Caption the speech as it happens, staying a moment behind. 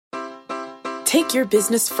Take your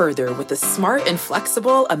business further with the smart and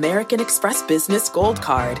flexible American Express Business Gold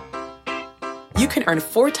Card. You can earn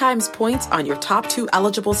 4 times points on your top 2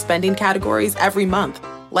 eligible spending categories every month,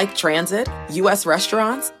 like transit, U.S.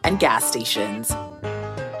 restaurants, and gas stations.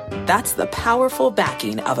 That's the powerful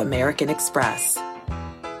backing of American Express.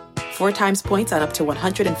 4 times points on up to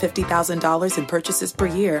 $150,000 in purchases per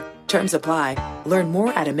year. Terms apply. Learn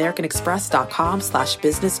more at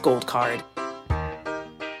americanexpress.com/businessgoldcard.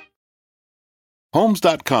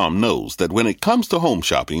 Homes.com knows that when it comes to home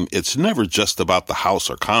shopping, it's never just about the house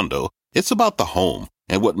or condo. It's about the home.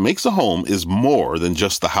 And what makes a home is more than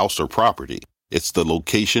just the house or property. It's the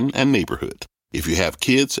location and neighborhood. If you have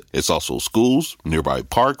kids, it's also schools, nearby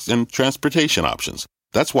parks, and transportation options.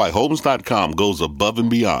 That's why Homes.com goes above and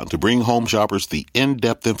beyond to bring home shoppers the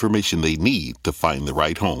in-depth information they need to find the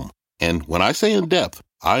right home. And when I say in-depth,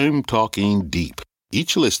 I'm talking deep.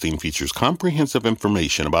 Each listing features comprehensive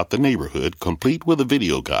information about the neighborhood, complete with a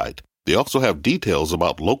video guide. They also have details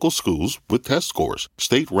about local schools with test scores,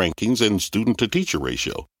 state rankings, and student-to-teacher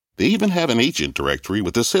ratio. They even have an agent directory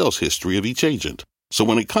with the sales history of each agent. So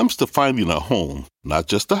when it comes to finding a home, not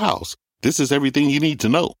just a house, this is everything you need to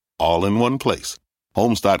know, all in one place.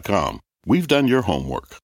 Homes.com. We've done your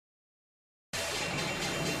homework.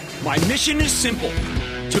 My mission is simple: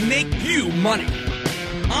 to make you money.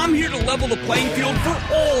 I'm here to level the playing field for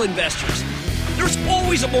all investors. There's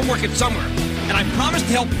always a bull market somewhere, and I promise to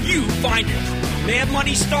help you find it. Mad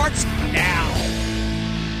Money starts now.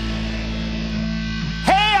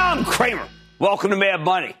 Hey, I'm Cramer. Welcome to Mad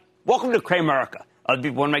Money. Welcome to Cramerica. Other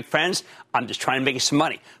people want to make friends. I'm just trying to make you some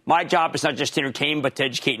money. My job is not just to entertain, but to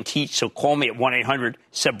educate and teach. So call me at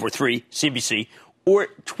 1-800-743-CBC or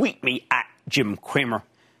tweet me at Jim Cramer.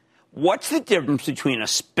 What's the difference between a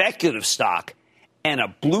speculative stock and a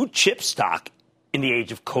blue chip stock in the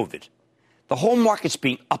age of COVID? The whole market's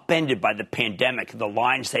being upended by the pandemic. The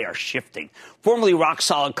lines, they are shifting. Formerly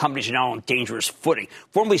rock-solid companies are now on dangerous footing.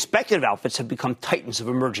 Formerly speculative outfits have become titans of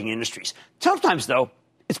emerging industries. Sometimes, though,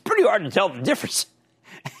 it's pretty hard to tell the difference.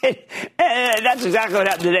 And that's exactly what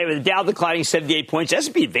happened today, with the Dow declining 78 points,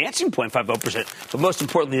 S&P advancing 0.50%, but most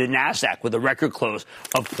importantly, the Nasdaq with a record close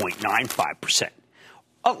of 0.95%.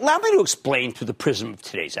 Allow me to explain through the prism of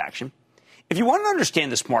today's action. If you want to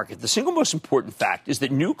understand this market, the single most important fact is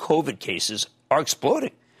that new COVID cases are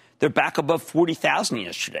exploding. They're back above 40,000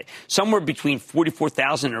 yesterday, somewhere between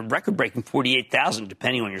 44,000 and a record-breaking 48,000,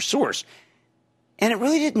 depending on your source. And it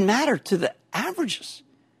really didn't matter to the averages.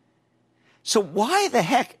 So why the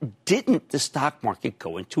heck didn't the stock market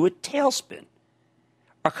go into a tailspin?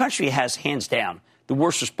 Our country has, hands down, the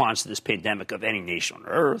worst response to this pandemic of any nation on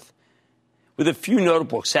earth. With a few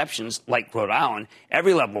notable exceptions, like Rhode Island,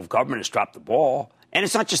 every level of government has dropped the ball. And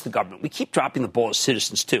it's not just the government. We keep dropping the ball as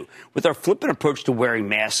citizens, too. With our flippant approach to wearing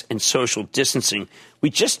masks and social distancing,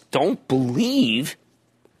 we just don't believe,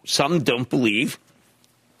 some don't believe,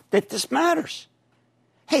 that this matters.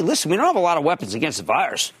 Hey, listen, we don't have a lot of weapons against the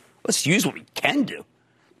virus. Let's use what we can do.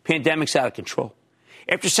 Pandemic's out of control.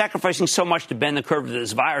 After sacrificing so much to bend the curve of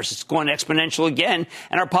this virus, it's going exponential again,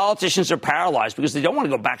 and our politicians are paralyzed because they don't want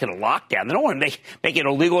to go back into lockdown. They don't want to make it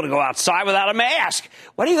illegal to go outside without a mask.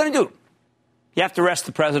 What are you going to do? You have to arrest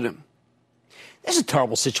the president. This is a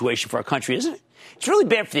terrible situation for our country, isn't it? It's really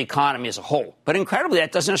bad for the economy as a whole. But incredibly,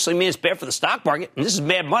 that doesn't necessarily mean it's bad for the stock market, and this is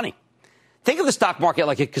mad money. Think of the stock market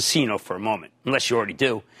like a casino for a moment, unless you already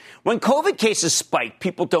do. When COVID cases spike,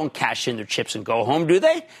 people don't cash in their chips and go home, do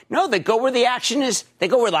they? No, they go where the action is. They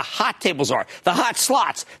go where the hot tables are, the hot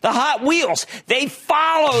slots, the hot wheels. They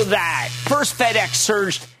follow that. First, FedEx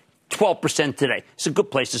surged 12% today. It's a good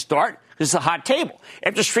place to start because it's a hot table.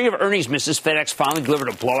 After a string of earnings misses, FedEx finally delivered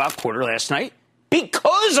a blowout quarter last night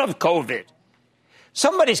because of COVID.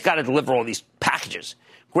 Somebody's got to deliver all these packages.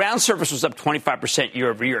 Ground service was up 25% year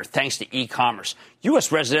over year, thanks to e-commerce.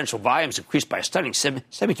 U.S. residential volumes increased by a stunning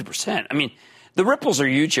 72%. I mean, the ripples are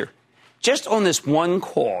huge here. Just on this one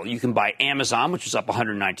call, you can buy Amazon, which was up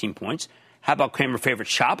 119 points. How about Cramer's favorite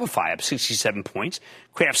Shopify, up 67 points?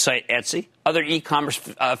 Craft site Etsy, other e-commerce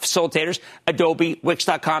facilitators, Adobe,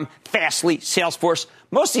 Wix.com, Fastly, Salesforce.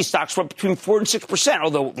 Most of these stocks were up between 4 and 6%,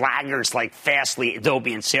 although laggards like Fastly,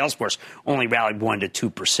 Adobe, and Salesforce only rallied 1 to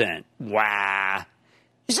 2%. Wow.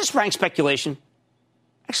 Is this rank speculation?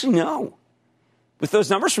 Actually, no. With those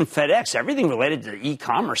numbers from FedEx, everything related to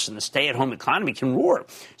e-commerce and the stay-at-home economy can roar.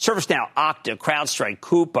 ServiceNow, Okta, CrowdStrike,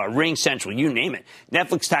 Coupa, RingCentral, you name it.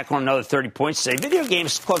 Netflix tacked on another 30 points to say video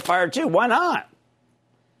games caught fire too. Why not?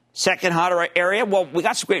 Second hotter area, well, we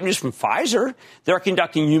got some great news from Pfizer. They're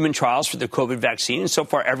conducting human trials for their COVID vaccine, and so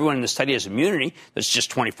far everyone in the study has immunity. That's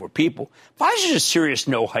just 24 people. Pfizer's a serious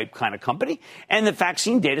no-hype kind of company, and the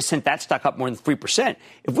vaccine data sent that stock up more than 3%.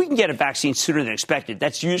 If we can get a vaccine sooner than expected,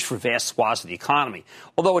 that's used for vast swaths of the economy,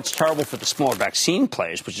 although it's terrible for the smaller vaccine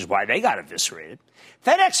players, which is why they got eviscerated.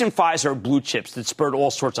 FedEx and Pfizer are blue chips that spurred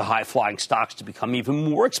all sorts of high-flying stocks to become even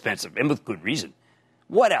more expensive, and with good reason.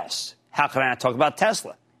 What else? How can I not talk about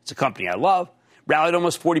Tesla? It's a company I love. Rallied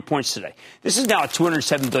almost 40 points today. This is now a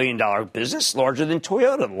 $207 billion business, larger than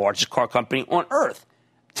Toyota, the largest car company on earth.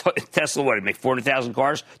 Tesla, what, it makes 400,000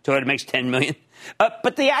 cars? Toyota makes 10 million?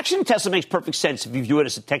 But the action in Tesla makes perfect sense if you view it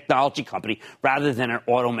as a technology company rather than an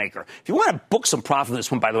automaker. If you want to book some profit on this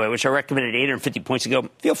one, by the way, which I recommended 850 points ago,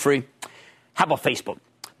 feel free. How about Facebook?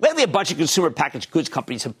 Lately, a bunch of consumer packaged goods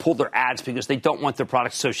companies have pulled their ads because they don't want their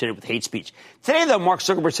products associated with hate speech. Today, though, Mark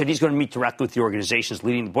Zuckerberg said he's going to meet directly with the organizations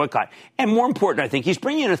leading the boycott. And more important, I think, he's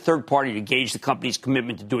bringing in a third party to gauge the company's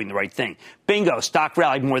commitment to doing the right thing. Bingo, stock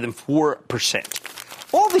rallied more than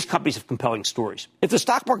 4%. All of these companies have compelling stories. If the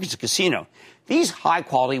stock market's a casino, these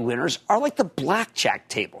high-quality winners are like the blackjack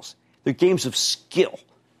tables. They're games of skill,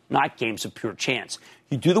 not games of pure chance.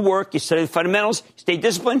 You do the work, you study the fundamentals, stay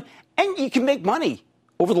disciplined, and you can make money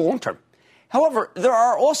over the long term. However, there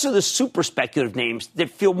are also the super speculative names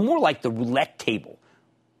that feel more like the roulette table.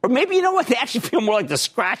 Or maybe, you know what, they actually feel more like the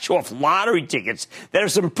scratch-off lottery tickets that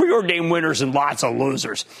have some preordained winners and lots of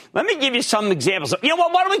losers. Let me give you some examples. You know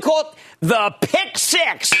what, why don't we call it the Pick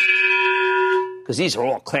Six? Because these are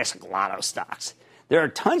all classic lotto stocks. There are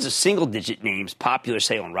tons of single-digit names popular,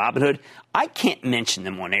 say, on Robinhood. I can't mention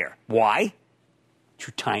them on air. Why?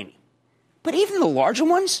 Too tiny. But even the larger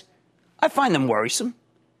ones, I find them worrisome.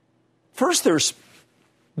 First, there's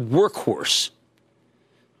Workhorse.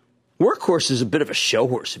 Workhorse is a bit of a show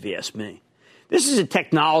horse, if you ask me. This is a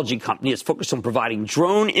technology company that's focused on providing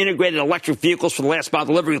drone-integrated electric vehicles for the last-mile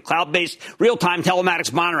delivery with cloud-based real-time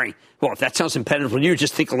telematics monitoring. Well, if that sounds impenetrable to you,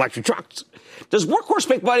 just think electric trucks. Does Workhorse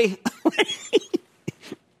make money?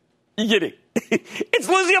 You kidding? It's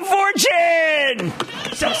losing a fortune!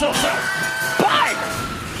 So. But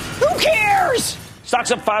who cares?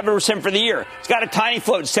 Stock's up 5% for the year. It's got a tiny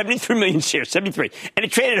float, 73 million shares, 73. And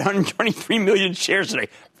it traded 123 million shares today.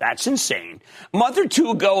 That's insane. A month or two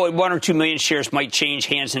ago, 1 or 2 million shares might change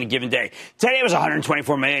hands in a given day. Today it was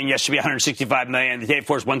 124 million. Yesterday 165 million. The day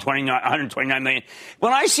before was 129 million.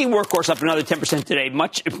 When I see Workhorse up another 10% today,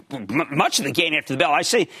 much of the gain after the bell, I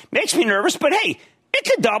say, makes me nervous, but hey, it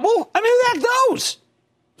could double. I mean, who the heck knows?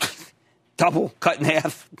 Double, cut in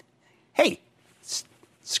half. Hey,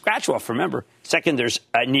 scratch off, remember. Second, there's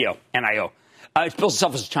NIO, N-I-O. It bills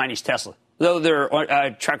itself as a Chinese Tesla, though their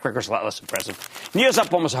track record is a lot less impressive. NIO's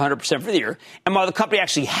up almost 100% for the year, and while the company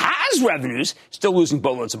actually has revenues, still losing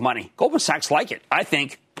boatloads of money. Goldman Sachs like it, I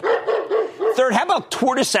think. Third, how about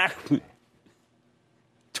Tortoise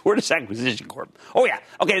Acquisition Corp? Oh, yeah.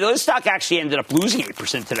 Okay, this stock actually ended up losing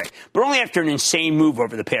 8% today, but only after an insane move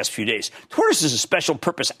over the past few days. Tortoise is a special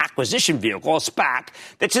purpose acquisition vehicle, a SPAC,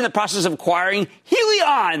 that's in the process of acquiring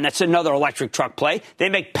Helion. That's another electric truck play. They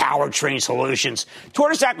make powertrain solutions.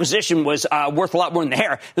 Tortoise Acquisition was worth a lot more than the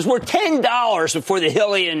hair. It was worth $10 before the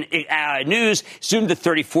Helion news zoomed to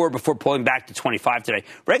 34 before pulling back to 25 today.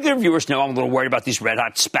 Regular viewers know I'm a little worried about these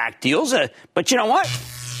red-hot SPAC deals, but you know what?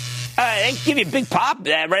 They give you a big pop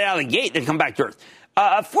right out of the gate, then come back to earth.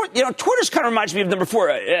 Tortoise kind of reminds me of number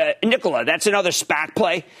 4, Nikola. That's another SPAC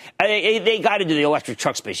play. They got into the electric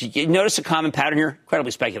truck space. You notice a common pattern here?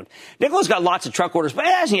 Incredibly speculative. Nikola's got lots of truck orders, but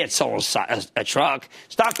it hasn't yet sold a truck.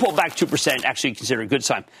 Stock pulled back 2%, actually considered a good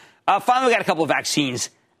sign. Finally, we got a couple of vaccines.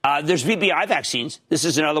 There's VBI vaccines. This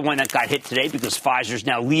is another one that got hit today because Pfizer's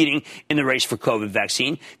now leading in the race for COVID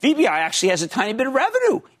vaccine. VBI actually has a tiny bit of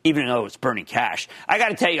revenue, even though it's burning cash. I got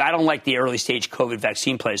to tell you, I don't like the early stage COVID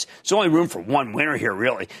vaccine plays. There's only room for one winner here,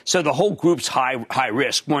 really. So the whole group's high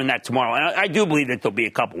risk. More than that tomorrow. And I do believe that there'll be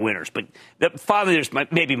a couple winners. But finally, there's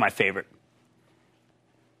maybe my favorite.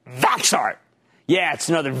 Vaxart. Yeah, it's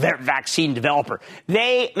another vaccine developer.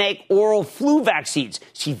 They make oral flu vaccines.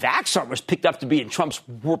 See, Vaxart was picked up to be in Trump's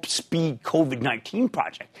warp speed COVID-19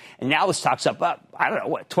 project. And now the stock's up, I don't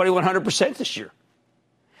know, 2,100% this year.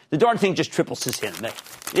 The darn thing just triples since the end of May.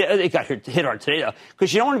 Yeah, it got hit hard today, though,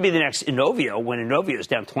 because you don't want to be the next Inovio when Inovio is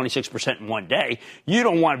down 26% in one day. You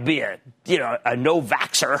don't want to be a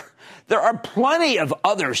no-vaxxer. There are plenty of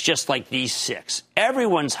others just like these 6.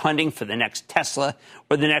 Everyone's hunting for the next Tesla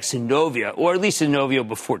or the next Inovio, or at least Inovio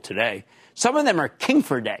before today. Some of them are king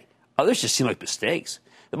for a day. Others just seem like mistakes.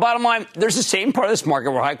 The bottom line, there's the same part of this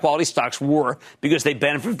market where high-quality stocks were because they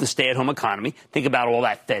benefit from the stay-at-home economy. Think about all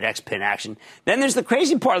that FedEx pin action. Then there's the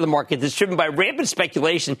crazy part of the market that's driven by rampant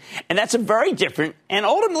speculation, and that's a very different and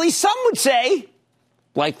ultimately, some would say,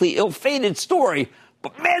 likely ill-fated story.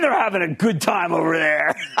 But, man, they're having a good time over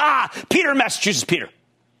there. Peter in Massachusetts. Peter.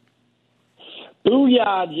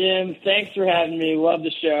 Booyah, Jim. Thanks for having me. Love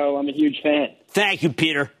the show. I'm a huge fan. Thank you,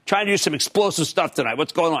 Peter. Trying to do some explosive stuff tonight.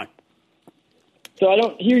 What's going on? So I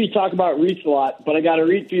don't hear you talk about REITs a lot, but I got a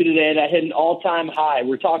REIT for you today that hit an all-time high.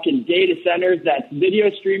 We're talking data centers. That's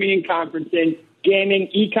video streaming and conferencing, gaming,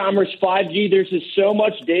 e-commerce, 5G. There's just so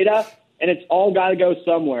much data, and it's all got to go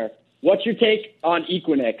somewhere. What's your take on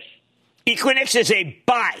Equinix? Equinix is a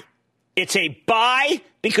buy. It's a buy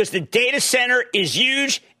because the data center is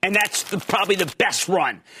huge, and that's probably the best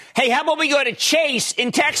run. Hey, how about we go to Chase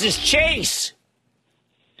in Texas? Chase.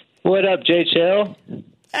 What up, Jay Chill?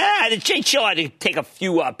 The Jay Chill, I had to take a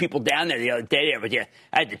few people down there the other day, but yeah,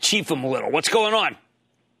 I had to chief them a little. What's going on?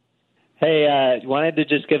 Hey, wanted to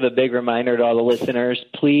just give a big reminder to all the listeners.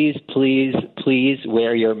 Please, please, please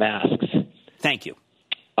wear your masks. Thank you.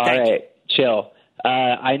 All right, chill.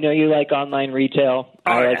 I know you like online retail.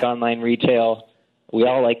 I like online retail. We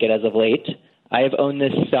all like it as of late. I have owned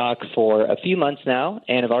this stock for a few months now,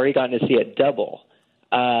 and I've already gotten to see it double.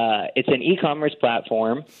 It's an e-commerce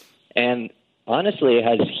platform, and honestly, it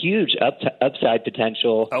has huge upside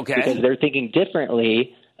potential because they're thinking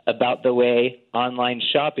differently about the way online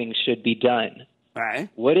shopping should be done. All right.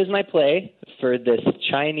 What is my play for this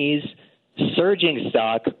Chinese surging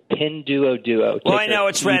stock, Pinduoduo? Well, I know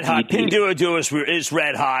it's red hot. Pinduoduo is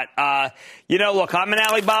red hot. Look, I'm an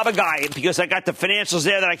Alibaba guy because I got the financials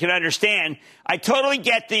there that I can understand. I totally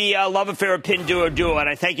get the love affair of Pinduoduo, and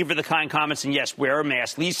I thank you for the kind comments. And yes, wear a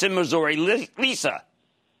mask. Lisa, Missouri. Lisa.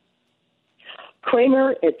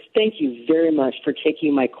 Cramer, thank you very much for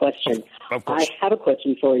taking my question. Of course. I have a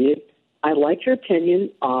question for you. I'd like your opinion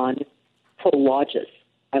on Prologis.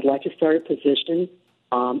 I'd like to start a position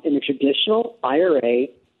in a traditional IRA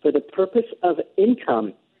for the purpose of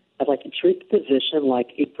income. I'd like to treat the position like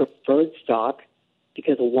a preferred stock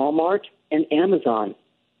because Walmart and Amazon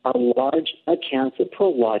are large accounts of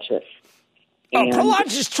Prologis.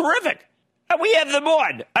 Prologis is terrific. We have them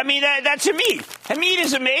on. I mean, that's Hamid. Hamid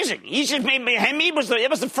is amazing. He's just made me. Hamid was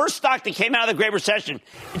the first stock that came out of the Great Recession.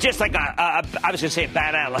 Just like I was going to say a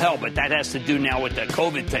bat out of hell, but that has to do now with the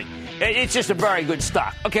COVID thing. It's just a very good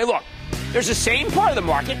stock. Okay, look, there's the same part of the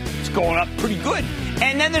market. It's going up pretty good.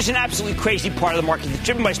 And then there's an absolutely crazy part of the market that's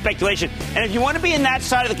driven by speculation. And if you want to be in that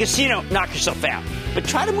side of the casino, knock yourself out. But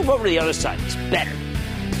try to move over to the other side. It's better.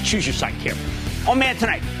 Choose your side carefully. Oh, man,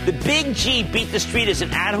 tonight, the Big G beat the street as an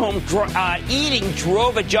at-home eating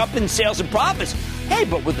drove a jump in sales and profits. Hey,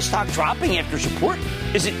 but with the stock dropping after support,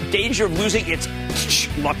 is it danger of losing its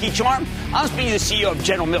lucky charm? I'm speaking to the CEO of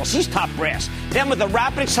General Mills. He's top brass. Then with the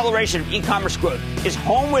rapid acceleration of e-commerce growth, is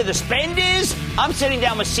home where the spend is? I'm sitting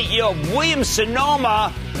down with CEO of Wiliams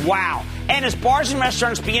Sonoma. Wow. And as bars and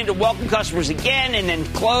restaurants begin to welcome customers again and then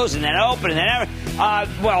close and then open and then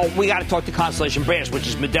we got to talk to Constellation Brands, which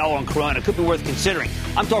is Modelo and Corona. Could be worth considering.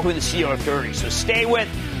 I'm talking with the CEO after earnings, so stay with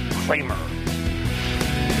Cramer.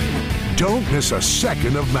 Don't miss a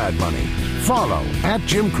second of Mad Money. Follow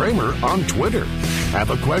 @Jim Cramer on Twitter.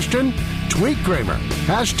 Have a question? Tweet Cramer.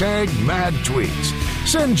 #MadTweets.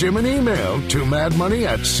 Send Jim an email to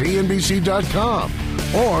madmoney@cnbc.com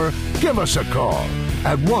or give us a call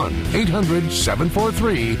at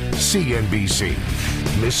 1-800-743-CNBC.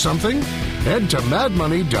 Miss something? Head to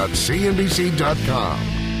madmoney.cnbc.com.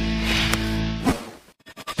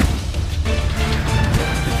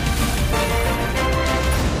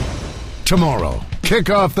 Tomorrow, kick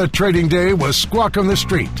off the trading day with Squawk on the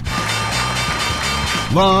Street.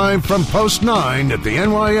 Live from Post 9 at the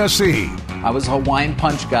NYSE. I was a Hawaiian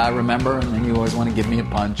punch guy, remember? And then you always want to give me a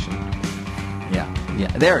punch. Yeah,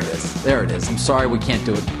 there it is. I'm sorry we can't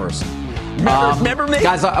do it in person. Remember me?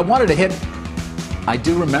 Guys, I wanted to hit... I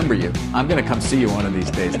do remember you. I'm going to come see you one of these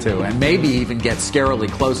days, too, and maybe even get scarily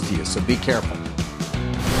close to you, so be careful.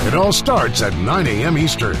 It all starts at 9 a.m.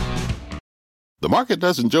 Eastern. The market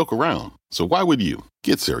doesn't joke around, so why would you?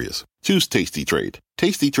 Get serious. Choose Tasty Trade.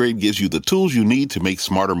 Tasty Trade gives you the tools you need to make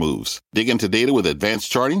smarter moves. Dig into data with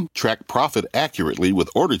advanced charting, track profit accurately with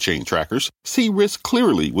order chain trackers, see risk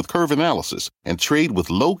clearly with curve analysis, and trade with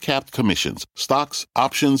low-capped commissions, stocks,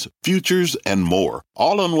 options, futures, and more.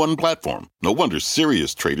 All on one platform. No wonder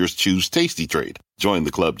serious traders choose Tasty Trade. Join the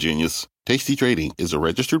club, genius. Tasty Trading is a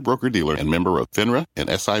registered broker-dealer and member of FINRA and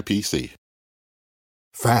SIPC.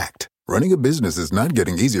 Fact. Running a business is not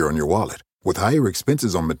getting easier on your wallet. With higher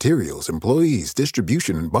expenses on materials, employees,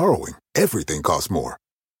 distribution, and borrowing, everything costs more.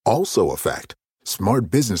 Also a fact, smart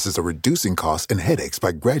businesses are reducing costs and headaches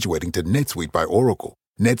by graduating to NetSuite by Oracle.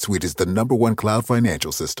 NetSuite is the #1 cloud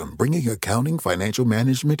financial system, bringing accounting, financial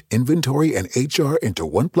management, inventory, and HR into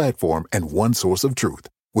one platform and one source of truth.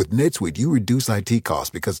 With NetSuite, you reduce IT costs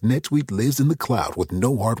because NetSuite lives in the cloud with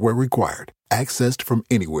no hardware required, accessed from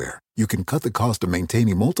anywhere. You can cut the cost of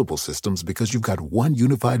maintaining multiple systems because you've got one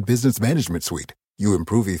unified business management suite. You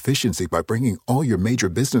improve efficiency by bringing all your major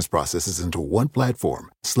business processes into one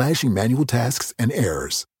platform, slashing manual tasks and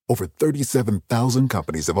errors. Over 37,000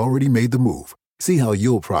 companies have already made the move. See how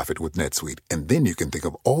you'll profit with NetSuite, and then you can think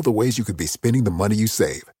of all the ways you could be spending the money you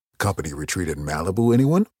save. Company retreat in Malibu,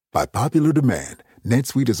 anyone? By popular demand,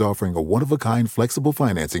 NetSuite is offering a one-of-a-kind flexible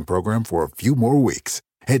financing program for a few more weeks.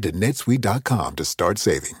 Head to netsuite.com to start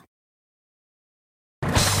saving.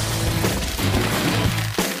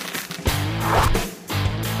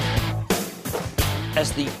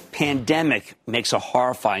 As the pandemic makes a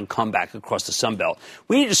horrifying comeback across the Sun Belt,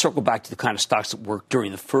 we need to circle back to the kind of stocks that worked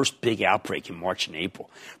during the first big outbreak in March and April.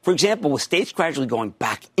 For example, with states gradually going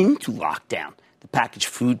back into lockdown, the packaged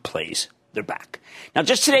food plays, they're back. Now,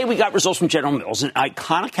 just today, we got results from General Mills, an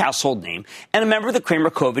iconic household name and a member of the Cramer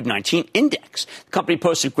COVID-19 Index. The company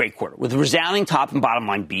posted a great quarter with a resounding top and bottom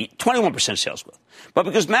line beat, 21% sales growth. But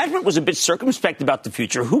because management was a bit circumspect about the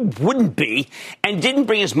future, who wouldn't be, and didn't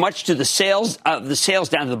bring as much to the sales down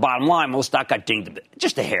to the bottom line, well, the stock got dinged a bit,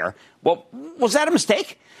 just a hair. Well, was that a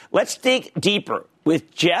mistake? Let's dig deeper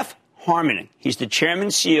with Jeff Harmening. He's the chairman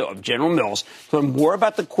and CEO of General Mills. To learn more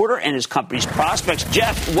about the quarter and his company's prospects.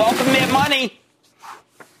 Jeff, welcome to Mad Money.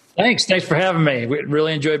 Thanks for having me. We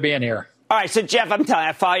really enjoy being here. All right, so Jeff, I'm telling you,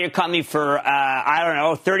 I followed your company for,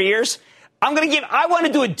 30 years. I want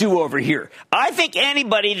to do a do-over here. I think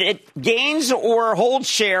anybody that gains or holds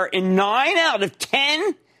share in 9 out of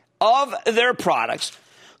 10 of their products,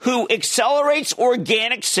 who accelerates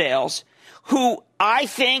organic sales, who I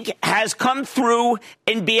think has come through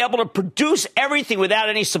and be able to produce everything without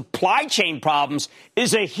any supply chain problems,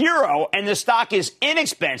 is a hero, and the stock is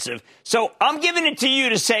inexpensive. So I'm giving it to you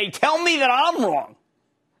to say, tell me that I'm wrong.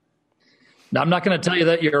 Now, I'm not going to tell you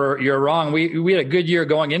that you're wrong. We had a good year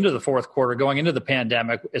going into the fourth quarter, going into the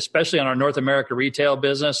pandemic, especially on our North America retail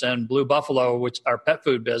business and Blue Buffalo, which our pet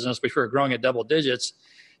food business, which we were growing at double digits.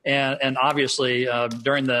 And obviously,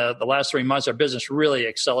 during the last 3 months, our business really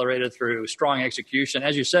accelerated through strong execution.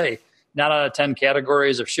 As you say, 9 out of 10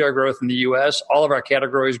 categories of share growth in the U.S., all of our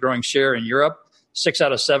categories growing share in Europe, 6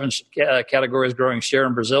 out of 7 categories growing share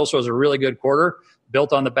in Brazil. So it was a really good quarter,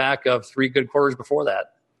 built on the back of 3 good quarters before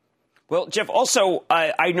that. Well, Jeff, also,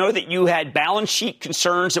 I know that you had balance sheet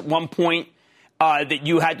concerns at one point. That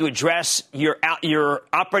you had to address. Your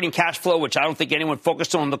operating cash flow, which I don't think anyone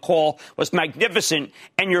focused on the call, was magnificent,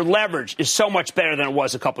 and your leverage is so much better than it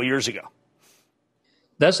was a couple of years ago.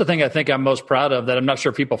 That's the thing I think I'm most proud of that I'm not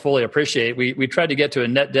sure people fully appreciate. We tried to get to a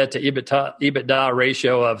net debt to EBITDA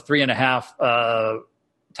ratio of 3.5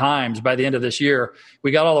 times by the end of this year. We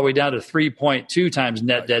got all the way down to 3.2 times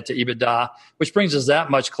net debt to EBITDA, which brings us that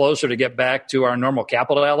much closer to get back to our normal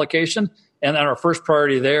capital allocation. And then our first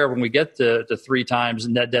priority there, when we get to 3 times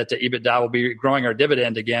net debt to EBITDA, will be growing our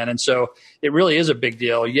dividend again. And so it really is a big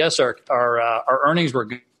deal. Yes, our earnings were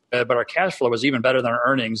good, but our cash flow was even better than our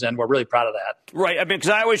earnings, and we're really proud of that. Right. I mean, because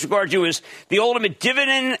I always regard you as the ultimate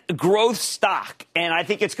dividend growth stock, and I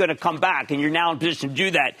think it's going to come back, and you're now in position to do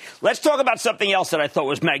that. Let's talk about something else that I thought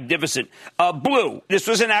was magnificent. Blue. This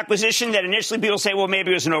was an acquisition that initially people say, well, maybe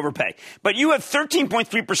it was an overpay. But you have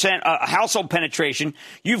 13.3% household penetration.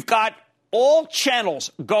 You've got all channels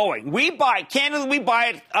going. We buy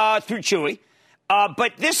it through Chewy.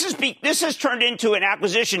 But this has turned into an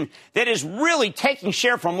acquisition that is really taking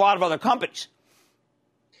share from a lot of other companies.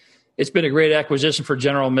 It's been a great acquisition for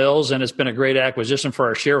General Mills, and it's been a great acquisition for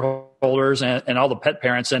our shareholders and all the pet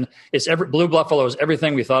parents. And Blue Buffalo is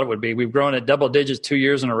everything we thought it would be. We've grown at double digits 2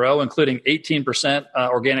 years in a row, including 18%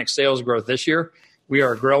 organic sales growth this year. We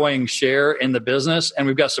are growing share in the business, and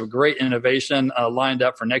we've got some great innovation lined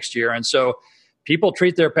up for next year. And so people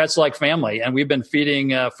treat their pets like family, and we've been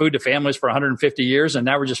feeding food to families for 150 years, and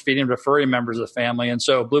now we're just feeding them to furry members of the family. And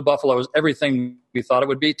so Blue Buffalo is everything we thought it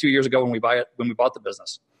would be 2 years ago when we bought the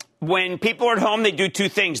business. When people are at home, they do 2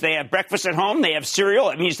 things. They have breakfast at home. They have cereal.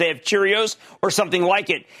 It means they have Cheerios or something like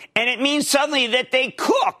it. And it means suddenly that they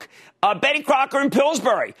cook. Betty Crocker and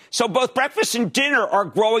Pillsbury. So both breakfast and dinner are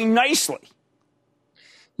growing nicely.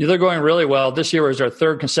 Yeah, they're going really well. This year was our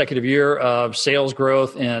 3rd consecutive year of sales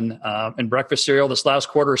growth in breakfast cereal. This last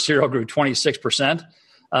quarter, cereal grew 26%.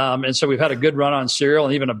 And so we've had a good run on cereal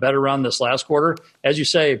and even a better run this last quarter. As you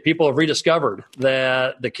say, people have rediscovered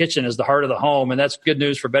that the kitchen is the heart of the home, and that's good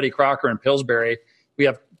news for Betty Crocker and Pillsbury. we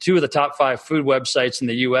have 2 of the top 5 food websites in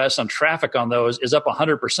the U.S. and traffic on those is up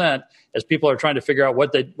 100% as people are trying to figure out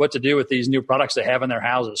what to do with these new products they have in their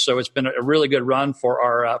houses. So it's been a really good run for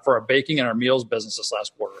our baking and our meals business this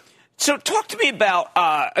last quarter. So talk to me about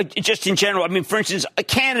just in general. I mean, for instance,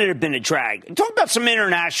 Canada had been a drag. Talk about some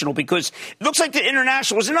international, because it looks like the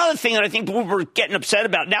international was another thing that I think people were getting upset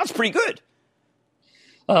about. Now it's pretty good.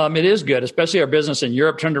 It is good, especially our business in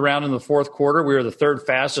Europe turned around in the fourth quarter. We were the 3rd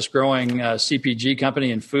fastest growing CPG company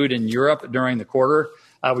in food in Europe during the quarter.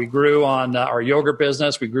 We grew on our yogurt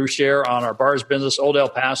business. We grew share on our bars business, Old El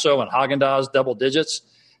Paso and Häagen-Dazs, double digits.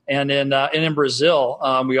 And in Brazil,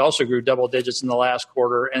 we also grew double digits in the last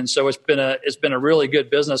quarter. And so it's been a really good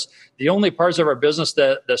business. The only parts of our business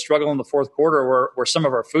that struggled in the fourth quarter were some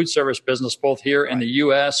of our food service business, both here in the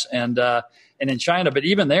U.S. and in China. But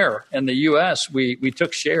even there in the U.S., we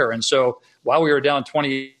took share. And so while we were down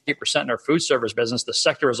 28% in our food service business, the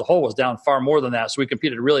sector as a whole was down far more than that. So we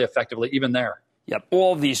competed really effectively even there. Yep,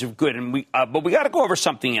 all of these are good. And but we got to go over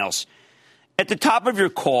something else. At the top of your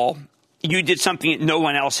call, you did something that no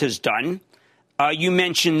one else has done. You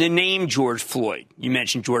mentioned the name George Floyd. You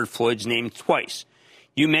mentioned George Floyd's name twice.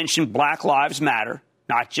 You mentioned Black Lives Matter,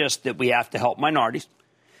 not just that we have to help minorities.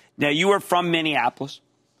 Now, you are from Minneapolis.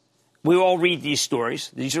 We all read these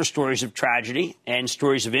stories. These are stories of tragedy and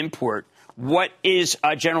stories of import. What is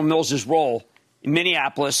General Mills' role in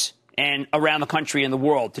Minneapolis and around the country and the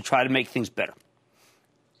world to try to make things better?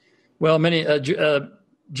 Well,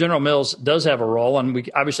 General Mills does have a role, and we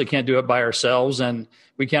obviously can't do it by ourselves, and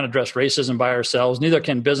we can't address racism by ourselves. Neither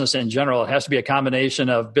can business in general. It has to be a combination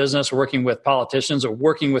of business working with politicians or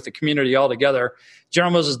working with the community altogether.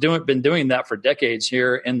 General Mills has been doing that for decades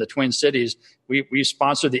here in the Twin Cities. We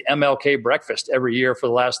sponsor the MLK breakfast every year for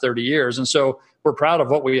the last 30 years, and so we're proud of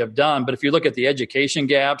what we have done. But if you look at the education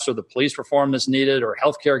gaps or the police reform that's needed or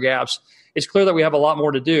healthcare gaps, it's clear that we have a lot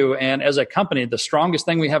more to do. And as a company, the strongest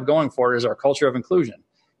thing we have going for it is our culture of inclusion.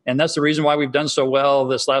 And that's the reason why we've done so well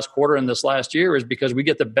this last quarter and this last year, is because we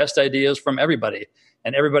get the best ideas from everybody,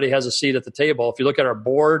 and everybody has a seat at the table. If you look at our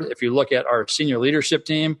board, if you look at our senior leadership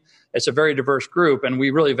team, it's a very diverse group, and we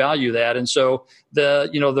really value that. And so the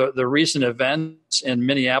recent events in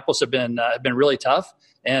Minneapolis have been really tough.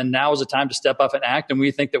 And now is the time to step up and act. And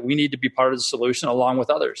we think that we need to be part of the solution along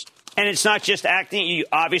with others. And it's not just acting.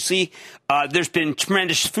 Obviously, there's been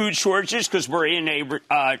tremendous food shortages because we're in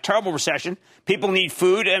a terrible recession. People need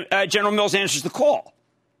food. And General Mills answers the call.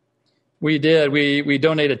 We did. We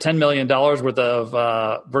donated $10 million worth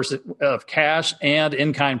of cash and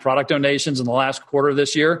in-kind product donations in the last quarter of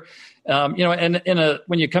this year. And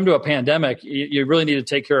when you come to a pandemic, you really need to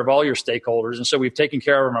take care of all your stakeholders. And so we've taken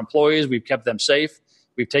care of our employees. We've kept them safe.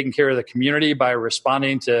 We've taken care of the community by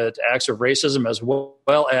responding to acts of racism as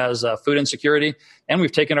well as food insecurity. And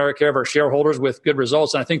we've taken care of our shareholders with good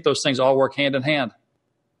results. And I think those things all work hand in hand.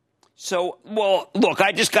 So, well, look,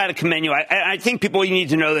 I just got to commend you. I think people need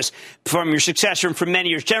to know this from your successor and for many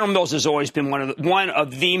years. General Mills has always been one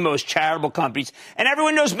of the most charitable companies. And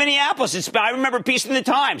everyone knows Minneapolis. I remember a piece in the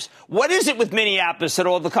Times. What is it with Minneapolis that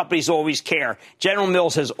all the companies always care? General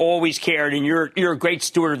Mills has always cared, and you're a great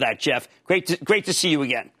steward of that, Jeff. Great to see you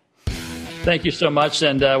again. Thank you so much.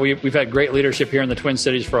 And we've had great leadership here in the Twin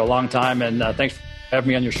Cities for a long time. And thanks for having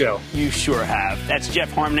me on your show. You sure have. That's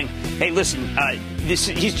Jeff Harmening. Hey, listen,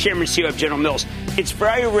 he's chairman and CEO of General Mills. It's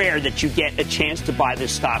very rare that you get a chance to buy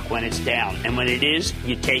this stock when it's down. And when it is,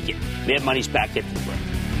 you take it. We have money's back after the break.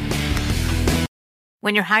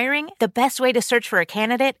 When you're hiring, the best way to search for a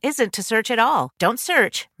candidate isn't to search at all. Don't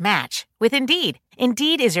search, match with Indeed.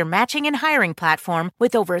 Indeed is your matching and hiring platform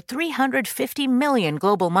with over 350 million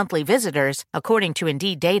global monthly visitors, according to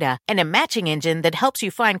Indeed data, and a matching engine that helps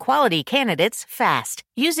you find quality candidates fast.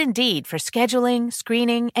 Use Indeed for scheduling,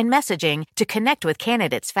 screening, and messaging to connect with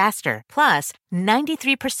candidates faster. Plus,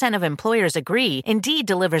 93% of employers agree Indeed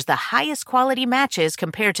delivers the highest quality matches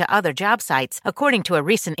compared to other job sites, according to a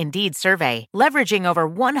recent Indeed survey. Leveraging over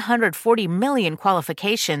 140 million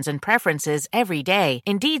qualifications and preferences every day,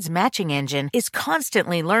 Indeed's matching engine is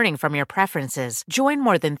constantly learning from your preferences. Join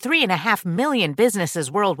more than 3.5 million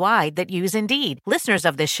businesses worldwide that use Indeed. Listeners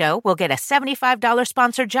of this show will get a $75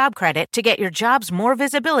 sponsored job credit to get your jobs more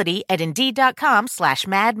visibility at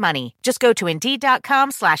Indeed.com/madmoney. Just go to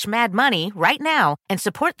Indeed.com/madmoney right now and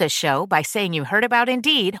support this show by saying you heard about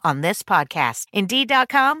Indeed on this podcast.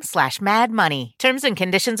 Indeed.com/madmoney. Terms and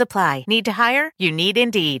conditions apply. Need to hire? You need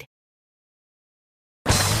Indeed.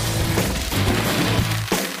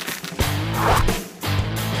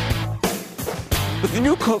 With the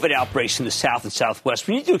new COVID outbreaks in the South and Southwest,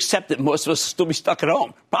 we need to accept that most of us will still be stuck at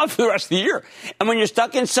home, probably for the rest of the year. And when you're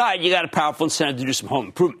stuck inside, you got a powerful incentive to do some home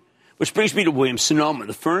improvement. Which brings me to Wiliams Sonoma,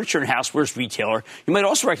 the furniture and housewares retailer. You might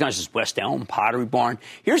also recognize as West Elm, Pottery Barn.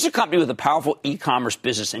 Here's a company with a powerful e-commerce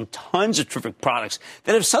business and tons of terrific products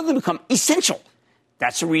that have suddenly become essential.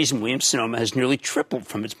 That's the reason Wiliams Sonoma has nearly tripled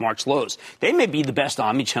from its March lows. They may be the best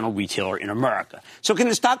omnichannel retailer in America. So can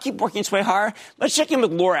the stock keep working its way higher? Let's check in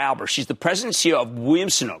with Laura Alber. She's the president and CEO of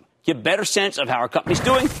Wiliams Sonoma. Get a better sense of how our company's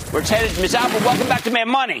doing. Where it's headed. Ms. Alber, welcome back to Mad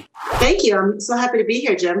Money. Thank you. I'm so happy to be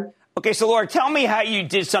here, Jim. Okay, so Laura, tell me how you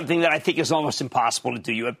did something that I think is almost impossible to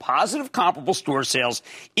do. You had positive comparable store sales,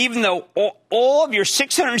 even though all of your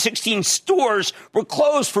 616 stores were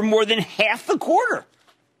closed for more than half the quarter.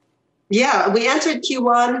 Yeah, we entered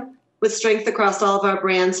Q1 with strength across all of our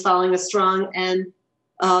brands following a strong end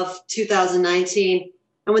of 2019.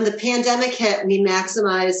 And when the pandemic hit, we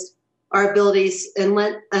maximized our abilities and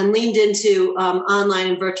leaned into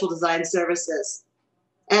online and virtual design services.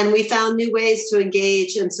 And we found new ways to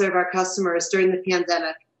engage and serve our customers during the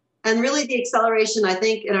pandemic. And really the acceleration, I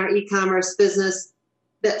think, in our e-commerce business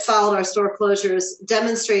that followed our store closures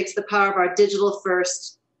demonstrates the power of our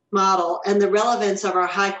digital-first model and the relevance of our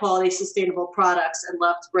high-quality, sustainable products and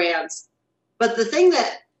loved brands. But the thing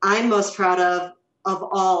that I'm most proud of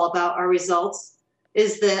all about our results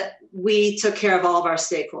is that we took care of all of our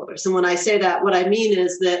stakeholders. And when I say that, what I mean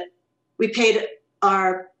is that we paid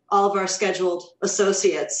all of our scheduled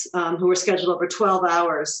associates who were scheduled over 12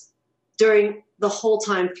 hours during the whole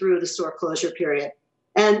time through the store closure period.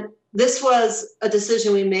 And this was a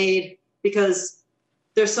decision we made because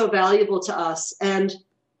they're so valuable to us. And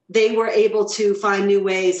they were able to find new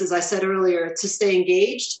ways, as I said earlier, to stay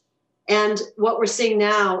engaged. And what we're seeing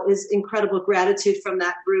now is incredible gratitude from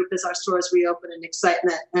that group as our stores reopen and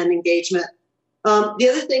excitement and engagement. The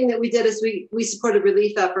other thing that we did is we supported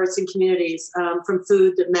relief efforts in communities, from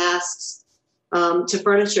food to masks to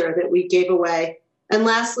furniture that we gave away. And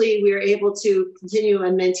lastly, we were able to continue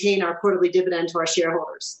and maintain our quarterly dividend to our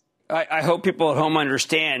shareholders. I hope people at home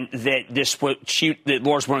understand that that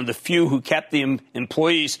Laura's one of the few who kept the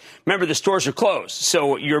employees. Remember, the stores are closed,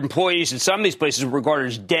 so your employees in some of these places are regarded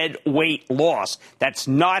as dead weight loss. That's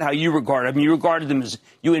not how you regard them. You regarded them as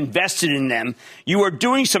you invested in them. You are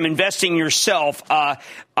doing some investing yourself.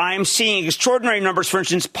 I'm seeing extraordinary numbers. For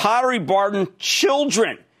instance, Pottery Barn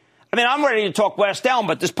children. I mean, I'm ready to talk West Elm,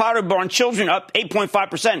 but this Pottery Barn children up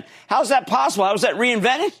 8.5%. How's that possible? How was that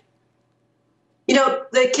reinvented? You know,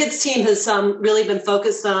 the kids team has really been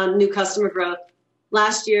focused on new customer growth.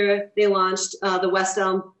 Last year, they launched the West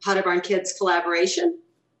Elm Pottery Barn Kids collaboration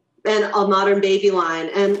and a modern baby line.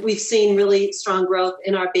 And we've seen really strong growth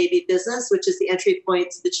in our baby business, which is the entry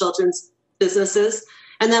point to the children's businesses.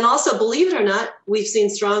 And then also, believe it or not, we've seen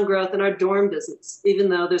strong growth in our dorm business, even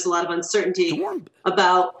though there's a lot of uncertainty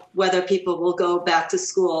about whether people will go back to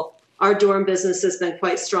school. Our dorm business has been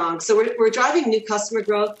quite strong. So we're driving new customer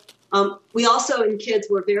growth. We also, in kids,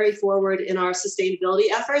 were very forward in our sustainability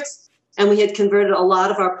efforts, and we had converted a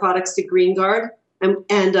lot of our products to Green Guard, and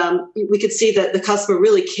we could see that the customer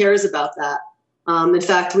really cares about that. In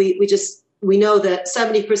fact, we know that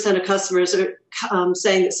 70% of customers are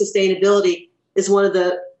saying that sustainability is one of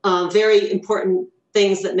the very important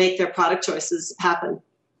things that make their product choices happen.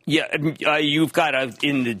 Yeah, you've got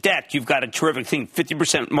in the deck, you've got a terrific thing,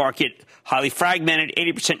 50% market, highly fragmented,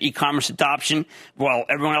 80% e-commerce adoption, while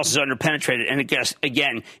everyone else is underpenetrated. And I guess,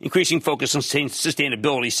 again, increasing focus on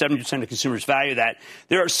sustainability, 70% of consumers value that.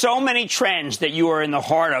 There are so many trends that you are in the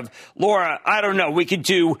heart of. Laura, I don't know, we could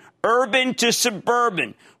do urban to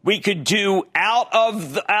suburban. We could do out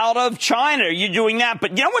of China. You're doing that.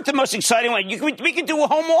 But you know what the most exciting one? We could do a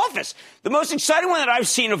home office. The most exciting one that I've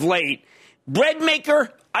seen of late, bread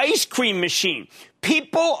maker, ice cream machine.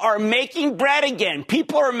 People are making bread again.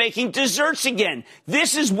 People are making desserts again.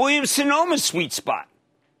 This is Wiliams Sonoma's sweet spot.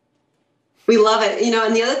 We love it. You know,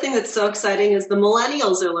 and the other thing that's so exciting is the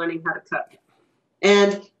millennials are learning how to cook.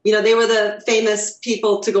 And, you know, they were the famous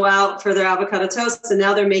people to go out for their avocado toast, and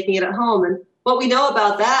now they're making it at home. And what we know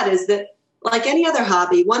about that is that, like any other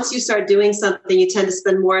hobby, once you start doing something, you tend to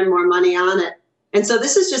spend more and more money on it. And so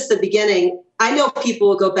this is just the beginning. I know people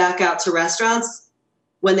will go back out to restaurants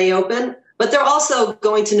when they open, but they're also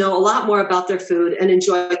going to know a lot more about their food and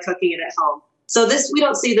enjoy cooking it at home. So we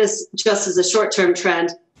don't see this just as a short-term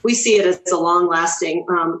trend. We see it as a long-lasting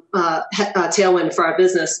tailwind for our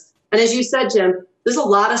business. And as you said, Jim, there's a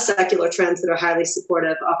lot of secular trends that are highly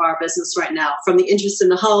supportive of our business right now, from the interest in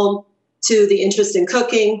the home to the interest in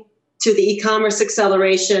cooking to the e-commerce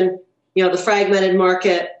acceleration, you know, the fragmented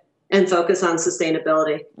market, and focus on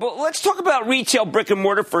sustainability. Well, let's talk about retail brick and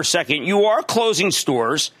mortar for a second. You are closing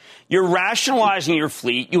stores. You're rationalizing your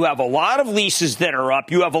fleet. You have a lot of leases that are up.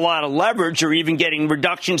 You have a lot of leverage. You're even getting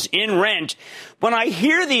reductions in rent. When I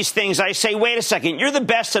hear these things, I say, wait a second, you're the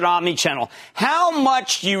best at omnichannel. How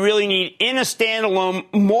much do you really need in a standalone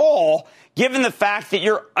mall, given the fact that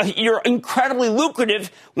you're incredibly lucrative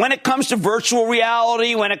when it comes to virtual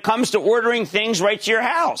reality, when it comes to ordering things right to your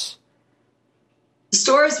house?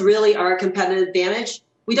 Stores really are a competitive advantage.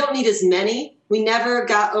 We don't need as many. We never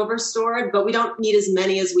got overstored, but we don't need as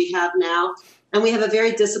many as we have now. And we have a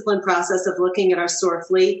very disciplined process of looking at our store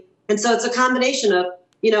fleet. And so it's a combination of,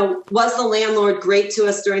 was the landlord great to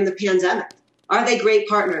us during the pandemic? Are they great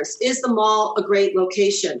partners? Is the mall a great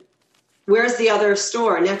location? Where's the other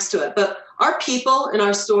store next to it? But our people in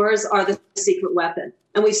our stores are the secret weapon.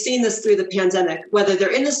 And we've seen this through the pandemic. Whether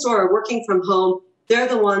they're in the store or working from home, they're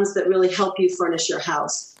the ones that really help you furnish your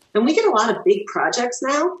house. And we get a lot of big projects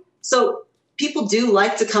now. So people do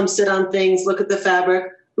like to come sit on things, look at the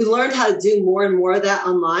fabric. We learned how to do more and more of that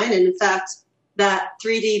online. And in fact, that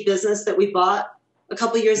 3D business that we bought a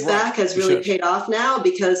couple of years back has really paid off now,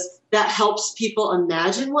 because that helps people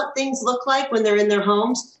imagine what things look like when they're in their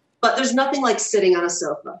homes. But there's nothing like sitting on a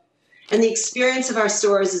sofa. And the experience of our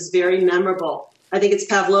stores is very memorable. I think it's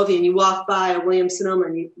Pavlovian. You walk by a Wiliams Sonoma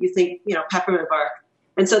and you think, peppermint bark.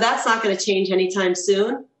 And so that's not going to change anytime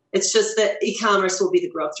soon. It's just that e-commerce will be the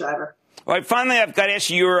growth driver. All right, finally, I've got to ask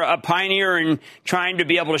you, you're a pioneer in trying to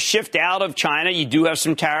be able to shift out of China. You do have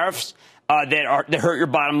some tariffs that hurt your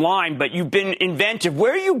bottom line, but you've been inventive.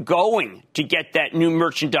 Where are you going to get that new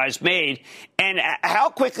merchandise made? And how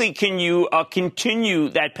quickly can you continue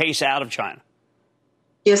that pace out of China?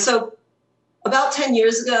 Yeah, so about 10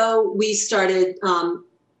 years ago, we started,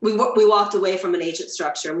 we walked away from an agent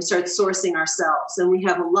structure and we started sourcing ourselves. And we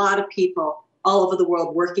have a lot of people all over the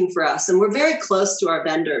world working for us. And we're very close to our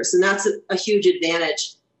vendors, and that's a huge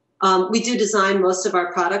advantage. We do design most of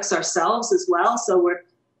our products ourselves as well. So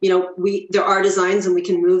there are designs and we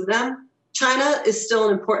can move them. China is still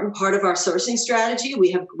an important part of our sourcing strategy.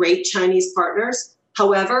 We have great Chinese partners.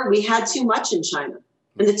 However, we had too much in China,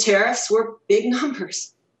 and the tariffs were big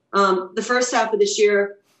numbers. The first half of this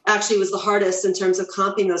year actually was the hardest in terms of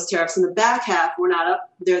comping those tariffs. In the back half, we're not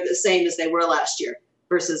up. They're the same as they were last year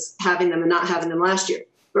versus having them and not having them last year.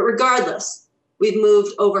 But regardless, we've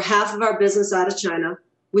moved over half of our business out of China.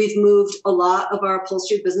 We've moved a lot of our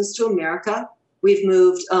upholstery business to America. We've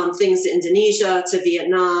moved things to Indonesia, to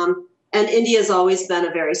Vietnam. And India has always been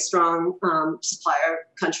a very strong supplier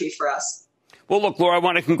country for us. Well, look, Laura, I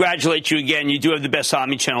want to congratulate you again. You do have the best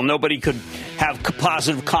omnichannel. Nobody could have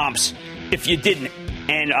positive comps if you didn't.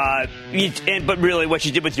 But really, what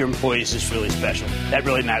you did with your employees is really special. That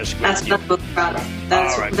really matters. That's what we're proud of.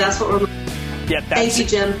 That's what we're. Yeah, thank you,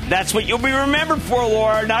 Jim. That's what you'll be remembered for,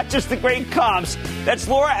 Laura, not just the great comps. That's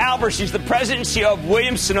Laura Alber. She's the president and CEO of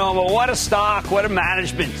Wiliams Sonoma. What a stock. What a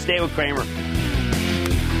management. Stay with Cramer.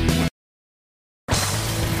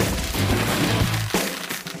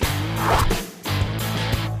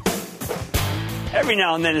 Every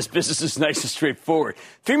now and then, this business is nice and straightforward.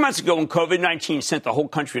 3 months ago, when COVID-19 sent the whole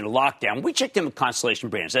country into lockdown, we checked in with Constellation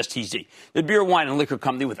Brands, STZ, the beer, wine, and liquor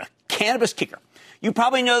company with a cannabis kicker. You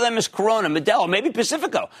probably know them as Corona, Modelo, maybe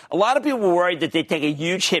Pacifico. A lot of people were worried that they'd take a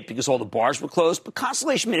huge hit because all the bars were closed, but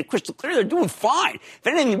Constellation made it crystal clear they're doing fine. If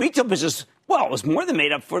anything, the retail business, well, it was more than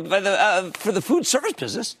made up for the food service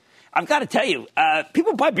business. I've got to tell you,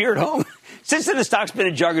 people buy beer at home. Since then, the stock's been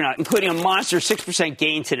a juggernaut, including a monster 6%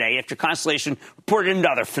 gain today after Constellation reported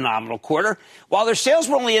another phenomenal quarter. While their sales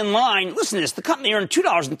were only in line, listen to this, the company earned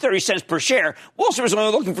 $2.30 per share. Wall Street was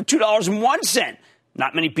only looking for $2.01.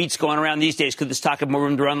 Not many beats going around these days. Could the stock have more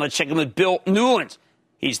room to run? Let's check in with Bill Newlands.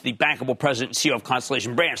 He's the bankable president and CEO of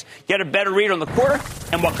Constellation Brands. Get a better read on the quarter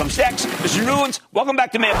and what comes next. Mr. Newlands, welcome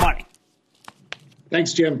back to Mad Money.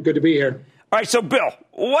 Thanks, Jim. Good to be here. All right, so Bill,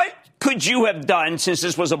 what could you have done, since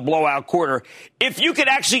this was a blowout quarter, if you could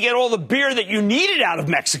actually get all the beer that you needed out of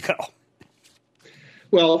Mexico?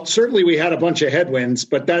 Well, certainly we had a bunch of headwinds,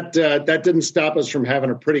 but that didn't stop us from having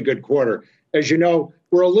a pretty good quarter. As you know,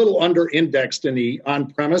 we're a little under-indexed in the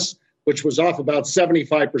on-premise, which was off about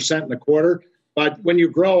 75% in the quarter. But when you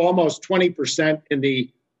grow almost 20% in the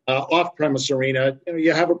off-premise arena,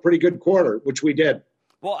 you have a pretty good quarter, which we did.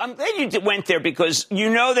 Well, I'm glad you went there, because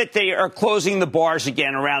you know that they are closing the bars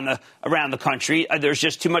again around the country. There's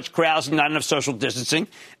just too much carousing, not enough social distancing.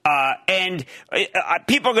 And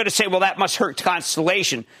people are going to say, well, that must hurt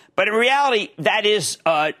Constellation. But in reality, that is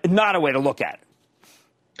not a way to look at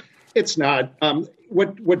it. It's not.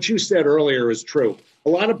 What you said earlier is true. a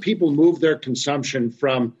lot of people move their consumption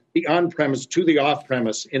from the on-premise to the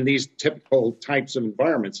off-premise in these typical types of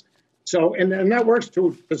environments. So, and that works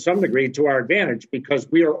to some degree to our advantage because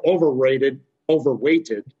we are overweighted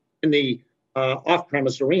in the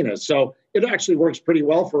off-premise arena. So it actually works pretty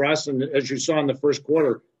well for us. And as you saw in the first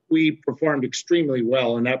quarter, we performed extremely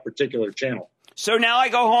well in that particular channel. So now I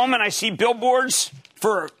go home and I see billboards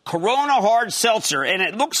for Corona Hard Seltzer, and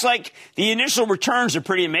it looks like the initial returns are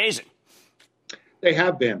pretty amazing. They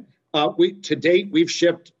have been. To date, we've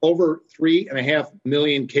shipped over 3.5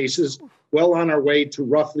 million cases, well on our way to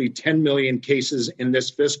roughly 10 million cases in this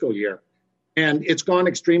fiscal year. And it's gone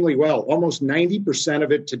extremely well. Almost 90%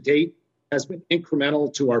 of it to date has been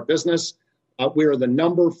incremental to our business. We are the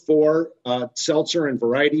number 4 seltzer and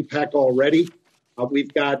variety pack already.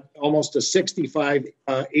 We've got almost a 65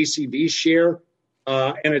 ACV share,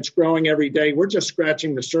 and it's growing every day. We're just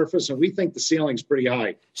scratching the surface, and we think the ceiling's pretty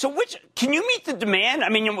high. So can you meet the demand? I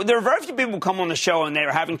mean, there are very few people who come on the show, and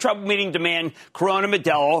they're having trouble meeting demand. Corona,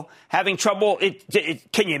 Modelo, having trouble.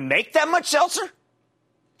 Can you make that much seltzer?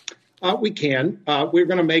 We can. We're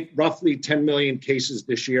going to make roughly 10 million cases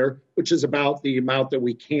this year, which is about the amount that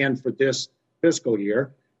we can for this fiscal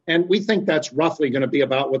year. And we think that's roughly going to be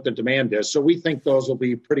about what the demand is. So we think those will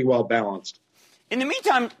be pretty well balanced. In the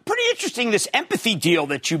meantime, pretty interesting, this empathy deal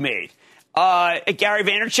that you made. Gary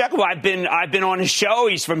Vaynerchuk, who I've been on his show.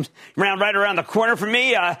 He's from right around the corner from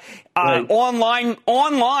me. Right.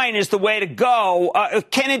 Online is the way to go.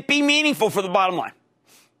 Can it be meaningful for the bottom line?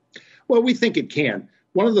 Well, we think it can.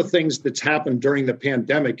 One of the things that's happened during the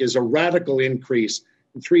pandemic is a radical increase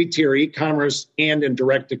in 3-tier e-commerce and in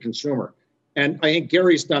direct-to-consumer. And I think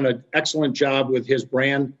Gary's done an excellent job with his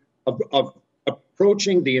brand of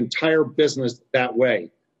approaching the entire business that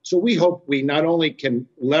way. So we hope we not only can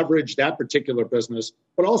leverage that particular business,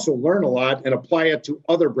 but also learn a lot and apply it to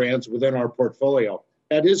other brands within our portfolio.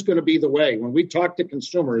 That is going to be the way. When we talk to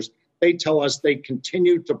consumers, they tell us they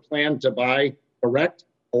continue to plan to buy direct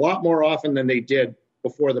a lot more often than they did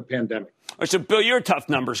before the pandemic. So, Bill, you're a tough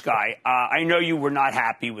numbers guy. I know you were not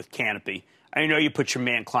happy with Canopy. I know you put your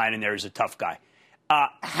man Klein in there as a tough guy.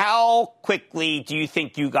 How quickly do you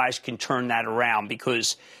think you guys can turn that around?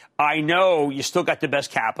 Because I know you still got the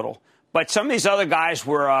best capital, but some of these other guys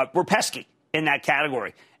were pesky in that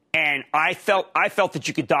category, and I felt that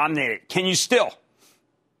you could dominate it. Can you still?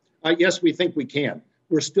 Yes, we think we can.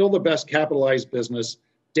 We're still the best capitalized business.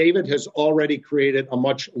 David has already created a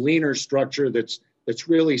much leaner structure that's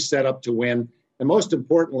really set up to win. And most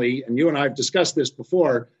importantly, and you and I have discussed this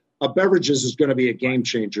before, beverages is going to be a game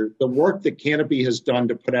changer. The work that Canopy has done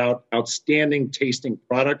to put out outstanding tasting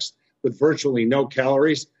products with virtually no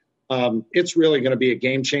calories, it's really going to be a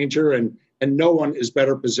game changer. And no one is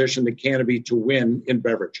better positioned than Canopy to win in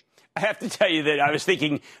beverage. I have to tell you that I was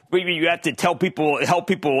thinking maybe you have to help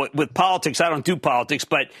people with politics. I don't do politics,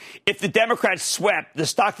 but if the Democrats swept, the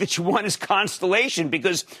stock that you want is Constellation,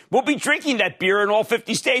 because we'll be drinking that beer in all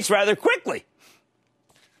 50 states rather quickly.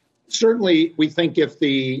 Certainly, we think if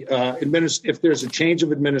there's a change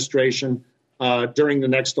of administration during the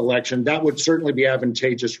next election, that would certainly be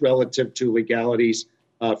advantageous relative to legalities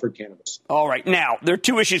for cannabis. All right. Now, there are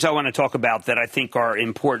 2 issues I want to talk about that I think are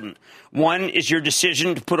important. One is your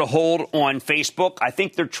decision to put a hold on Facebook. I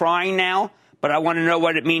think they're trying now, but I want to know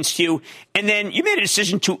what it means to you. And then you made a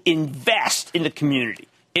decision to invest in the community,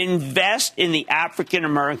 invest in the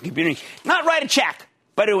African-American community, not write a check,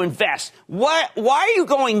 but to invest. Why are you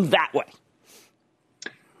going that way?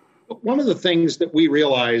 One of the things that we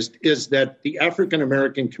realized is that the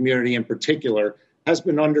African-American community in particular has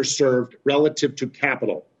been underserved relative to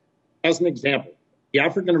capital. As an example, the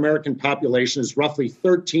African-American population is roughly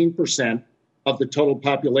 13% of the total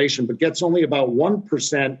population, but gets only about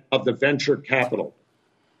 1% of the venture capital.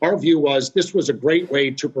 Our view was this was a great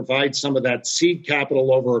way to provide some of that seed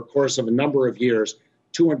capital over a course of a number of years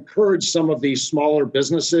to encourage some of these smaller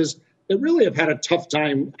businesses that really have had a tough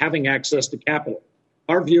time having access to capital.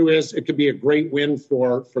 Our view is it could be a great win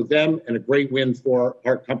for them and a great win for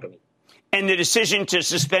our company. And the decision to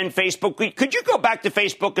suspend Facebook, could you go back to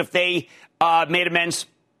Facebook if they made amends?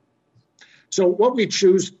 So what we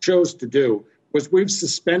chose to do was we've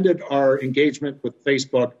suspended our engagement with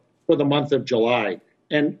Facebook for the month of July.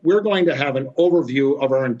 And we're going to have an overview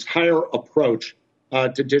of our entire approach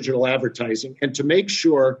to digital advertising and to make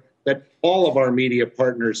sure that all of our media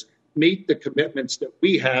partners meet the commitments that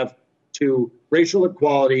we have to racial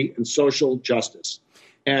equality and social justice.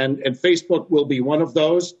 And Facebook will be one of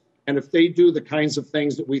those. And if they do the kinds of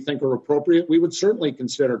things that we think are appropriate, we would certainly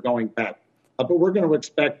consider going back. But we're going to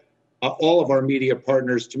expect all of our media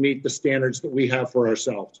partners to meet the standards that we have for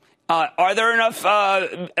ourselves. Are there enough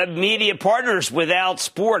media partners without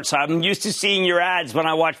sports? I'm used to seeing your ads when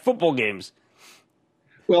I watch football games.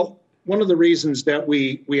 Well, one of the reasons that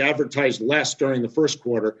we advertised less during the first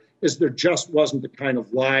quarter is there just wasn't the kind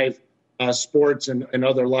of live sports and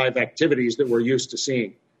other live activities that we're used to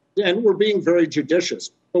seeing. And we're being very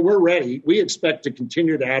judicious, but we're ready. We expect to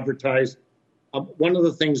continue to advertise. One of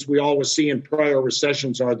the things we always see in prior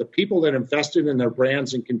recessions are the people that invested in their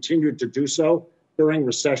brands and continued to do so during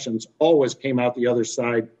recessions always came out the other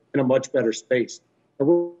side in a much better space. And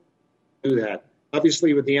we're going to do that.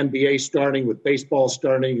 Obviously, with the NBA starting, with baseball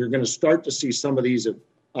starting, you're going to start to see some of these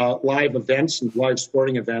live events and live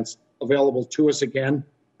sporting events available to us again.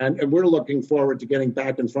 And we're looking forward to getting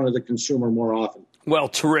back in front of the consumer more often. Well,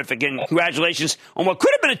 terrific. And congratulations on what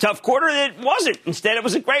could have been a tough quarter. It wasn't. Instead, it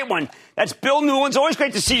was a great one. That's Bill Newlands. Always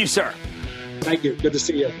great to see you, sir. Thank you. Good to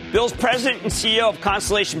see you. Bill's president and CEO of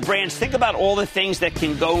Constellation Brands. Think about all the things that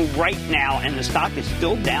can go right now, and the stock is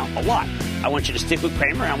still down a lot. I want you to stick with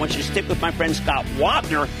Cramer. I want you to stick with my friend Scott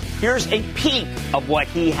Wapner. Here's a peek of what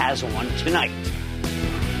he has on tonight.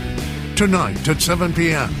 Tonight at 7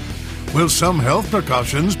 p.m., will some health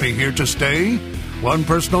precautions be here to stay? One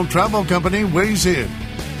personal travel company weighs in.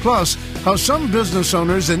 Plus, how some business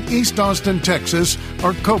owners in East Austin, Texas,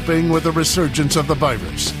 are coping with the resurgence of the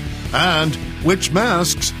virus. And which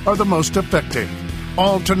masks are the most effective?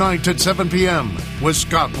 All tonight at 7 p.m. with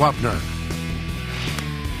Scott Wapner.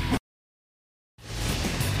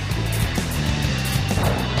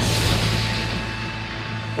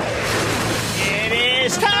 It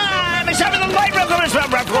is time. It's time for the light round.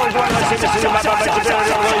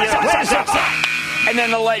 And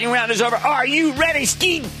then the lightning round is over. Are you ready,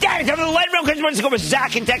 Ski Daddy? Time for the lightning round. Let's go with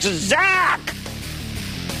Zach in Texas. Zach!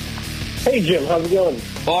 Hey, Jim. How's it going?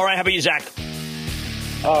 All right. How about you, Zach?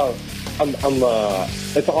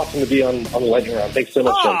 It's awesome to be on the lightning round. Thanks so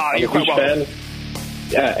much, Jim. You're quite welcome.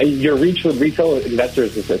 Yeah, your reach with retail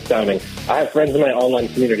investors is astounding. I have friends in my online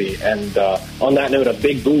community, and on that note, a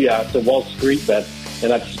big booyah to Wall Street Bets,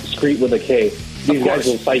 and that's Street with a K. These guys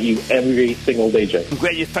will cite you every single day, Jim. I'm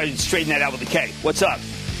glad you straighten that out with a K. What's up?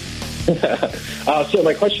 So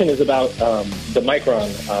my question is about the Micron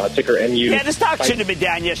ticker MU. Yeah, the stock shouldn't have been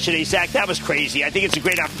down yesterday, Zach. That was crazy. I think it's a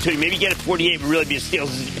great opportunity. Maybe get it 48 would really be a steal.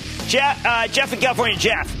 Jeff in California.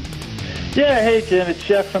 Jeff. Yeah, hey, Jim. It's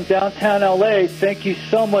Jeff from downtown L.A. Thank you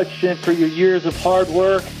so much, Jim, for your years of hard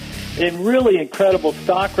work and really incredible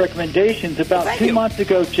stock recommendations. About 2 months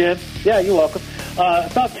ago, Jim. Yeah, you're welcome.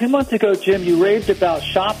 About 2 months ago, Jim, you raved about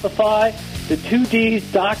Shopify, the 2Ds,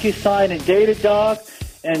 DocuSign, and Datadog,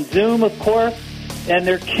 and Zoom, of course. And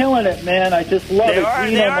they're killing it, man. I just love it. They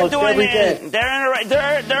are doing it.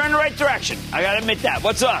 They're in the right direction. I got to admit that.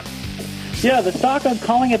 What's up? Yeah, the stock I'm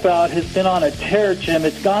calling about has been on a tear, Jim.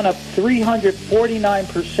 It's gone up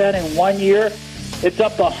 349% in 1 year. It's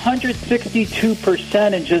up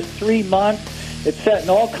 162% in just 3 months. It's setting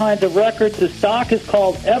all kinds of records. The stock is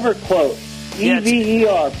called EverQuote.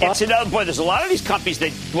 EVER. It's another point. There's a lot of these companies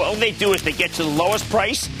that what they do is they get to the lowest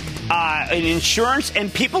price in insurance,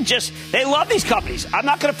 and people they love these companies. I'm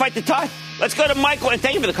not going to fight the tide. Let's go to Michael, and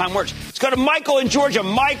thank you for the kind words. Let's go to Michael in Georgia.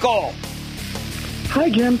 Michael. Hi,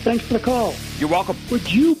 Jim. Thanks for the call. You're welcome.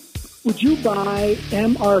 Would you buy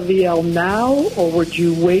MRVL now, or would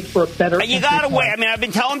you wait for a better? You got to wait. I mean, I've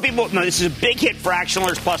been telling people, no, this is a big hit for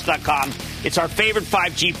ActionAlertsPlus.com. It's our favorite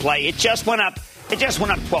 5G play. It just went up. It just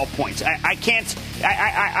went up 12 points. I can't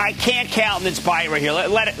count and then buy it right here.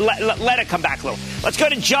 Let it come back a little. Let's go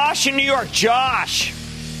to Josh in New York. Josh.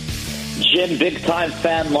 Jim, big-time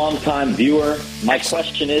fan, long-time viewer. My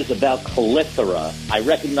question is about Calithera. I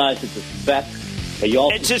recognize it's a spec.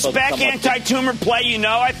 It's a spec anti-tumor play. You know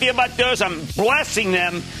how I feel about those. I'm blessing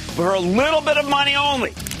them for a little bit of money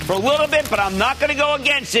only. For a little bit, but I'm not going to go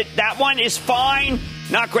against it. That one is fine.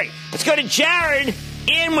 Not great. Let's go to Jared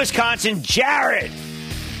in Wisconsin. Jared.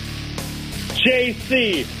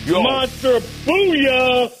 JC. Monster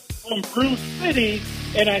Booyah from Bruce City.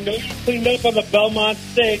 And I know you cleaned up on the Belmont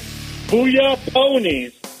Stakes. Booyah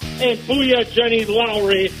Ponies. And Booyah Jenny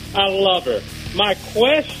Lowry. I love her. My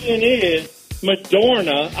question is,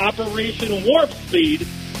 Madonna, Operation Warp Speed.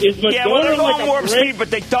 Is Madonna yeah, well, they're like going Warp Speed,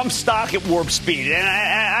 but they dump stock at Warp Speed. And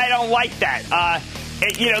I don't like that.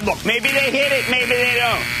 Look, maybe they hit it, maybe they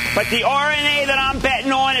don't. But the RNA that I'm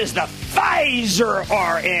betting on is the Pfizer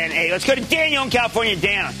RNA. Let's go to Daniel in California.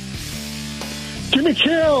 Dan. Jimmy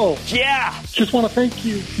Chill. Yeah. Just want to thank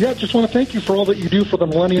you. Yeah, just want to thank you for all that you do for the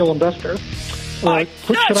millennial investor.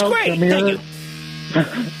 That's great. Thank you.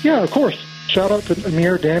 Yeah, of course. Shout out to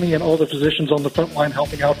Amir, Danny, and all the physicians on the front line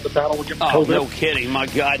helping out in the battle against COVID. No kidding. My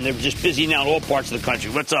God. And they're just busy now in all parts of the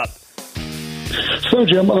country. What's up? So,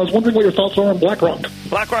 Jim, I was wondering what your thoughts are on BlackRock.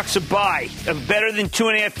 BlackRock's a buy. A better than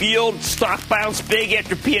 2.5 yield. Stock bounced big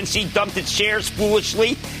after PNC dumped its shares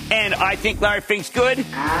foolishly. And I think Larry Fink's good.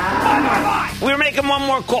 We're making one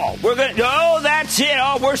more call. We're going to... Oh, that's it.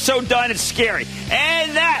 Oh, we're so done. It's scary.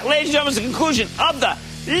 And that, ladies and gentlemen, is the conclusion of the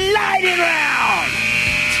Lightning Round.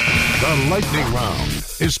 The Lightning Round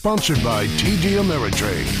is sponsored by TD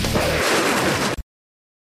Ameritrade.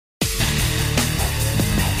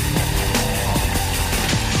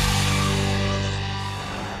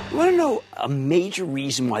 You want to know a major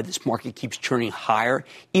reason why this market keeps churning higher,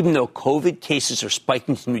 even though COVID cases are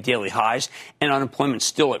spiking to new daily highs and unemployment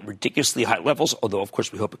still at ridiculously high levels, although, of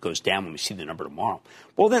course, we hope it goes down when we see the number tomorrow.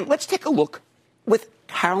 Well, then, let's take a look with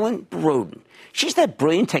Carolyn Broden. She's that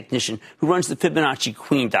brilliant technician who runs the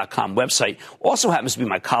FibonacciQueen.com website, also happens to be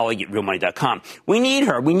my colleague at RealMoney.com. We need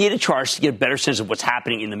her. We need a chart to get a better sense of what's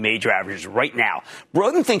happening in the major averages right now.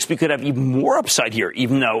 Broden thinks we could have even more upside here,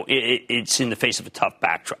 even though it's in the face of a tough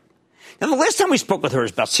backdrop. Now, the last time we spoke with her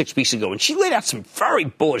was about 6 weeks ago, and she laid out some very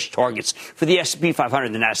bullish targets for the S&P 500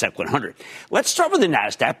 and the Nasdaq 100. Let's start with the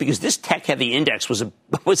Nasdaq, because this tech-heavy index was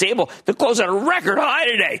able to close at a record high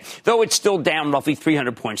today, though it's still down roughly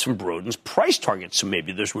 300 points from Broden's price target, so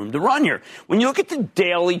maybe there's room to run here. When you look at the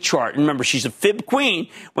daily chart, and remember, she's a fib queen,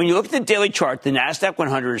 when you look at the daily chart, the Nasdaq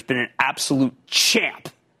 100 has been an absolute champ.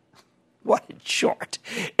 What a chart.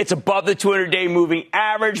 It's above the 200-day moving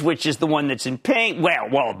average, which is the one that's in pink.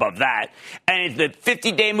 Well above that. And the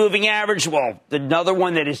 50-day moving average, another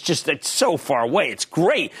one that is just that's so far away. It's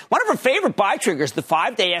great. One of her favorite buy triggers, the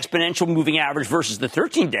 5-day exponential moving average versus the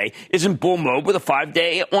 13-day, is in bull mode with a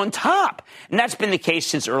 5-day on top. And that's been the case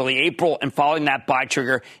since early April. And following that buy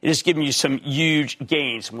trigger, it has given you some huge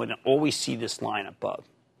gains. And we'll always see this line above.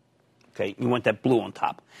 Okay, you want that blue on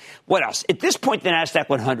top. What else? At this point, the Nasdaq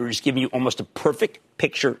 100 is giving you almost a perfect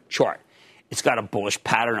picture chart. It's got a bullish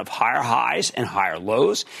pattern of higher highs and higher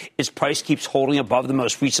lows. Its price keeps holding above the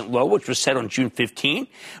most recent low, which was set on June 15.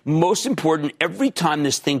 Most important, every time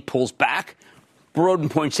this thing pulls back, Broden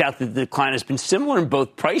points out that the decline has been similar in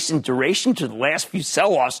both price and duration to the last few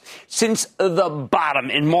sell-offs since the bottom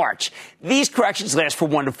in March. These corrections last for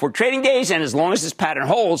 1 to 4 trading days, and as long as this pattern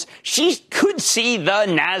holds, she could see the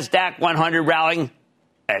Nasdaq 100 rallying,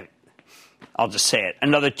 I'll just say it,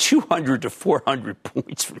 another 200 to 400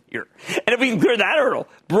 points from here. And if we can clear that hurdle,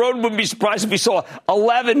 Broden wouldn't be surprised if we saw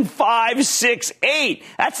 11, 5, 6, 8.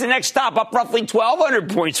 That's the next stop, up roughly 1,200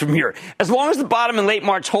 points from here. As long as the bottom in late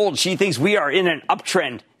March holds, she thinks we are in an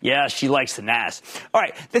uptrend. Yeah, she likes the Nas. All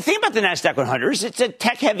right, the thing about the Nasdaq 100 is it's a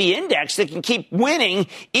tech-heavy index that can keep winning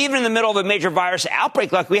even in the middle of a major virus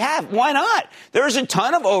outbreak like we have. Why not? There's a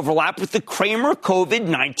ton of overlap with the Cramer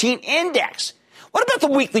COVID-19 index. What about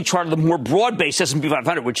the weekly chart of the more broad-based S&P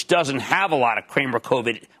 500, which doesn't have a lot of Cramer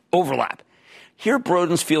COVID overlap? Here,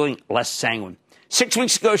 Broden's feeling less sanguine. 6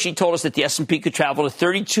 weeks ago, she told us that the S&P could travel to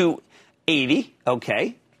 3280.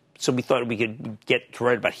 Okay, so we thought we could get to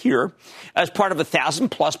right about here as part of a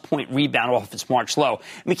 1,000-plus point rebound off its March low.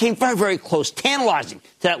 And we came very, very close, tantalizing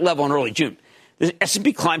to that level in early June. The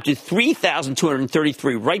S&P climbed to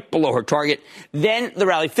 3,233, right below her target. Then the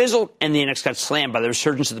rally fizzled, and the index got slammed by the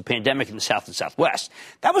resurgence of the pandemic in the South and Southwest.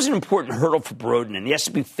 That was an important hurdle for Broden, and the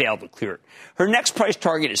S&P failed to clear it. Her next price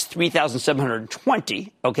target is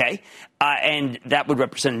 3,720, okay? And that would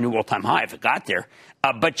represent a new all-time high if it got there.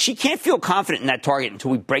 But she can't feel confident in that target until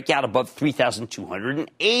we break out above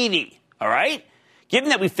 3,280, all right? Given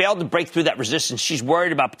that we failed to break through that resistance, she's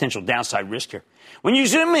worried about potential downside risk here. When you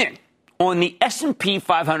zoom in on the S&P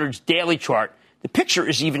 500's daily chart, the picture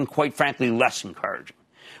is even, quite frankly, less encouraging.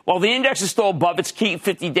 While the index is still above its key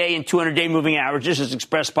 50-day and 200-day moving averages, as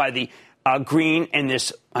expressed by the green and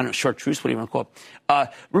this, short truce, what do you want to call it?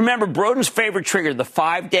 Remember, Broden's favorite trigger, the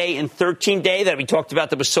 5-day and 13-day that we talked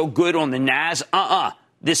about that was so good on the Nas?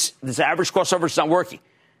 This average crossover is not working.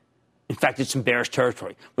 In fact, it's in bearish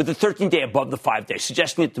territory, with the 13-day above the 5-day,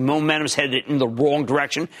 suggesting that the momentum is headed in the wrong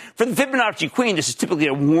direction. For the Fibonacci Queen, this is typically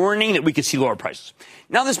a warning that we could see lower prices.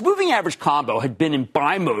 Now, this moving average combo had been in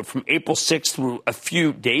buy mode from April 6th through a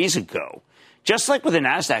few days ago. Just like with the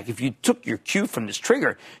Nasdaq, if you took your cue from this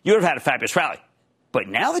trigger, you would have had a fabulous rally. But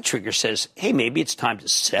now the trigger says, hey, maybe it's time to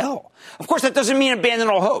sell. Of course, that doesn't mean abandon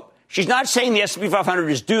all hope. She's not saying the S&P 500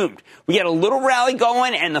 is doomed. We get a little rally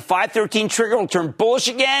going, and the 513 trigger will turn bullish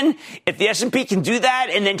again. If the S&P can do that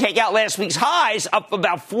and then take out last week's highs up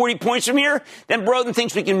about 40 points from here, then Broden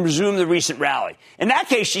thinks we can resume the recent rally. In that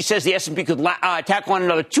case, she says the S&P could tackle on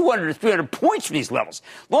another 200 to 300 points from these levels.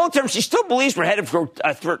 Long term, she still believes we're headed for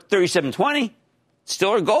 3720.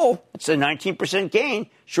 Still her goal. It's a 19% gain.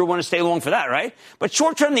 Sure want to stay long for that, right? But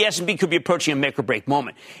short term, the S&P could be approaching a make or break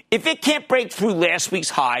moment. If it can't break through last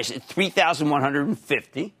week's highs at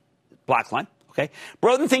 3,150, black line, okay,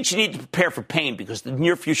 Broden thinks you need to prepare for pain because the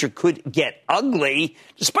near future could get ugly,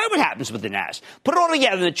 despite what happens with the Nas. Put it all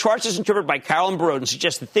together, the charts as interpreted by Carolyn Broden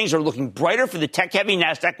suggest that things are looking brighter for the tech-heavy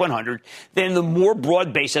Nasdaq 100 than the more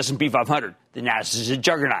broad-based S&P 500. The Nasdaq is a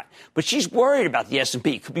juggernaut. But she's worried about the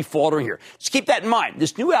S&P. It could be faltering here. Just keep that in mind.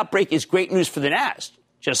 This new outbreak is great news for the Nasdaq,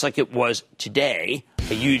 just like it was today,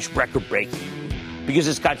 a huge record-breaking, because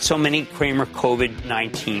it's got so many Cramer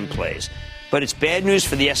COVID-19 plays. But it's bad news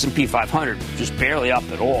for the S&P 500, which is barely up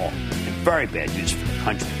at all, and very bad news for the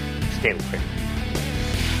country. Stay with Cramer.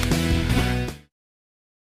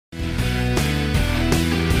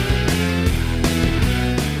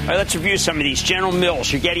 All right, let's review some of these. General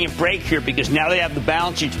Mills, you're getting a break here because now they have the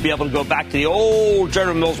balance sheet to be able to go back to the old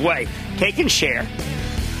General Mills way. Taking share,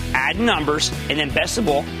 add numbers, and then best of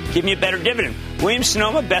all, give me a better dividend. Wiliams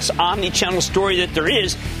Sonoma, best omni-channel story that there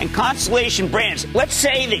is, and Constellation Brands. Let's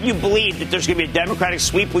say that you believe that there's going to be a Democratic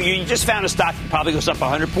sweep. Well, you just found a stock that probably goes up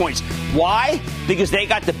 100 points. Why? Because they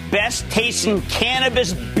got the best tasting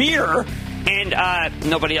cannabis beer, and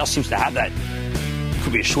nobody else seems to have that.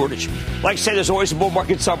 Could be a shortage. Like I said, there's always a bull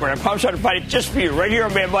market somewhere. I promise I'll find it just for you right here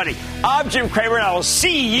on Mad Money. I'm Jim Cramer, and I will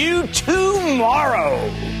see you tomorrow.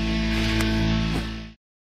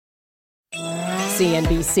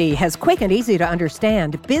 CNBC has quick and easy to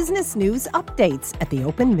understand business news updates at the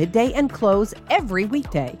open, midday, and close every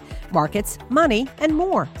weekday. Markets, money, and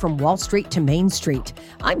more from Wall Street to Main Street.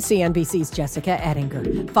 I'm CNBC's Jessica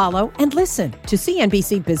Ettinger. Follow and listen to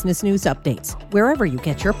CNBC Business News Updates wherever you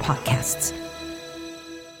get your podcasts.